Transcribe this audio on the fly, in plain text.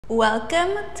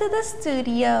Welcome to the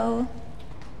studio.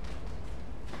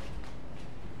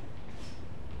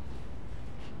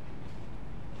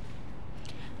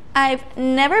 I've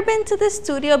never been to the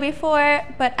studio before,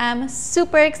 but I'm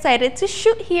super excited to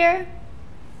shoot here.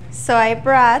 So I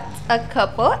brought a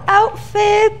couple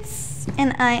outfits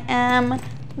and I am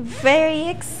very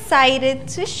excited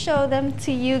to show them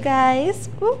to you guys.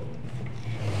 Ooh.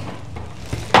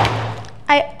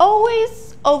 I always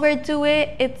overdo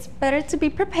it. It's better to be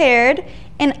prepared.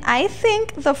 And I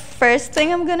think the first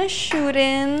thing I'm gonna shoot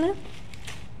in,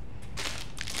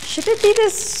 should it be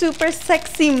this super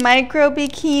sexy micro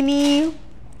bikini?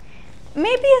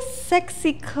 Maybe a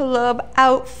sexy club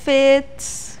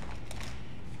outfit?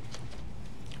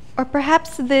 Or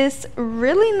perhaps this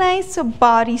really nice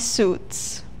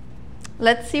bodysuit?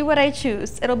 Let's see what I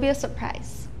choose. It'll be a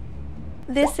surprise.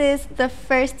 This is the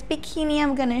first bikini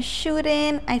I'm gonna shoot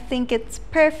in. I think it's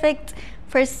perfect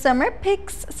for summer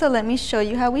pics, so let me show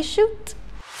you how we shoot.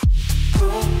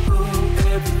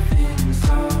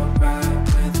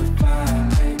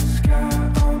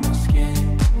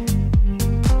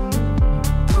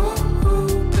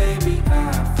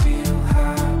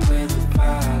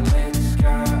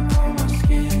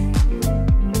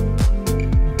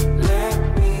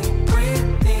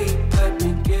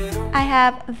 I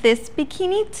have this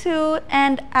bikini too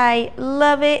and I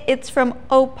love it. It's from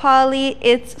Opoly.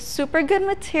 It's super good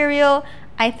material.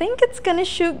 I think it's gonna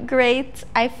shoot great.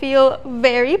 I feel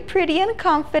very pretty and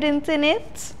confident in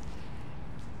it.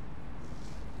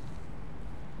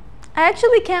 I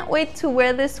actually can't wait to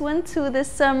wear this one too this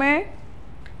summer.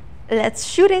 Let's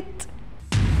shoot it.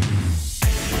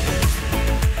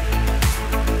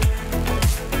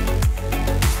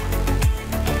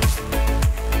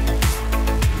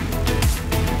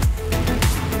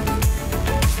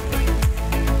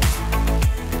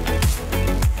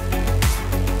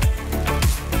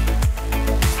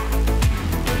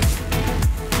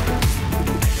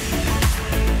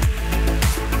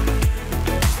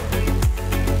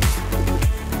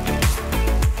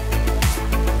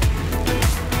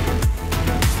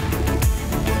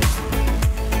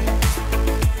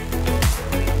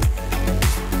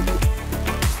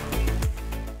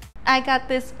 I got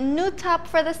this new top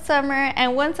for the summer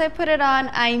and once I put it on,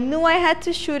 I knew I had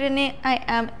to shoot in it. I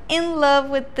am in love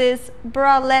with this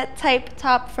bralette type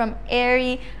top from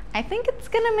Aerie. I think it's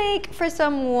gonna make for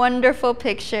some wonderful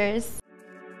pictures.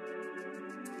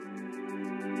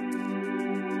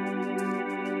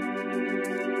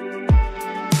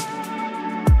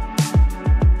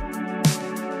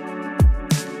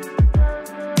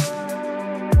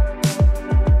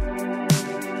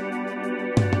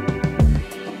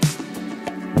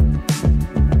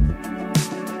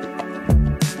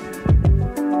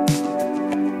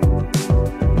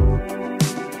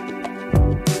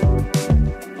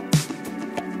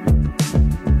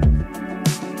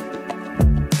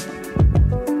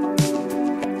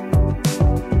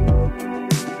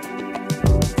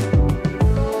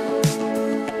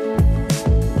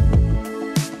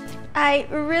 I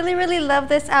really love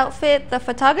this outfit. The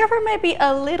photographer might be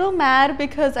a little mad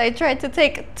because I tried to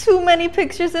take too many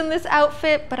pictures in this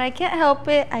outfit, but I can't help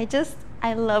it.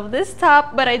 I love this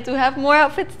top, but I do have more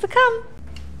outfits to come.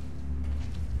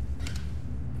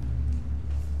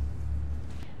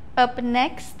 Up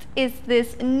next is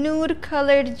this nude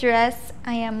colored dress.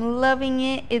 I am loving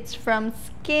it. It's from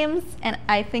Skims and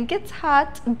I think it's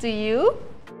hot. Do you?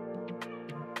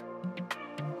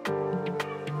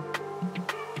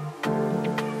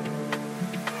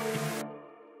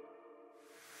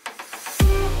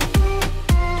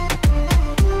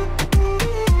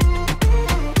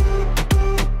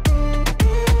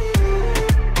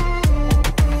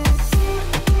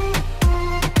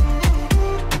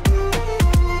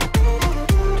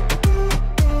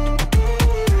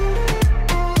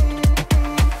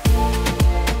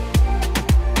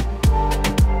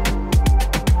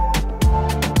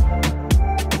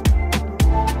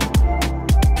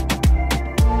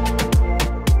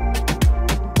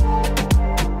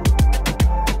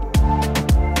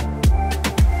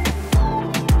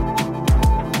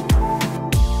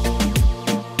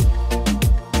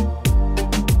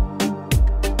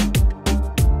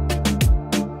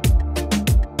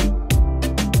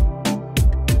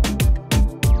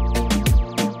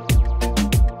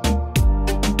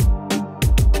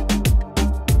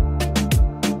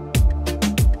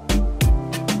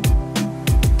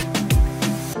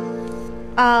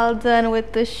 All done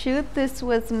with the shoot. This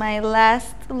was my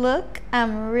last look.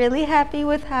 I'm really happy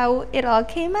with how it all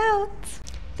came out.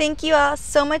 Thank you all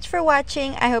so much for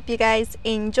watching. I hope you guys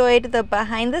enjoyed the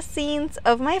behind the scenes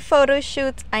of my photo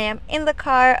shoot. I am in the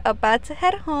car about to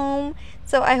head home,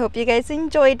 so I hope you guys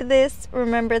enjoyed this.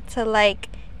 Remember to like,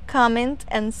 comment,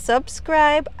 and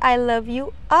subscribe. I love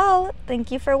you all.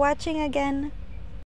 Thank you for watching again.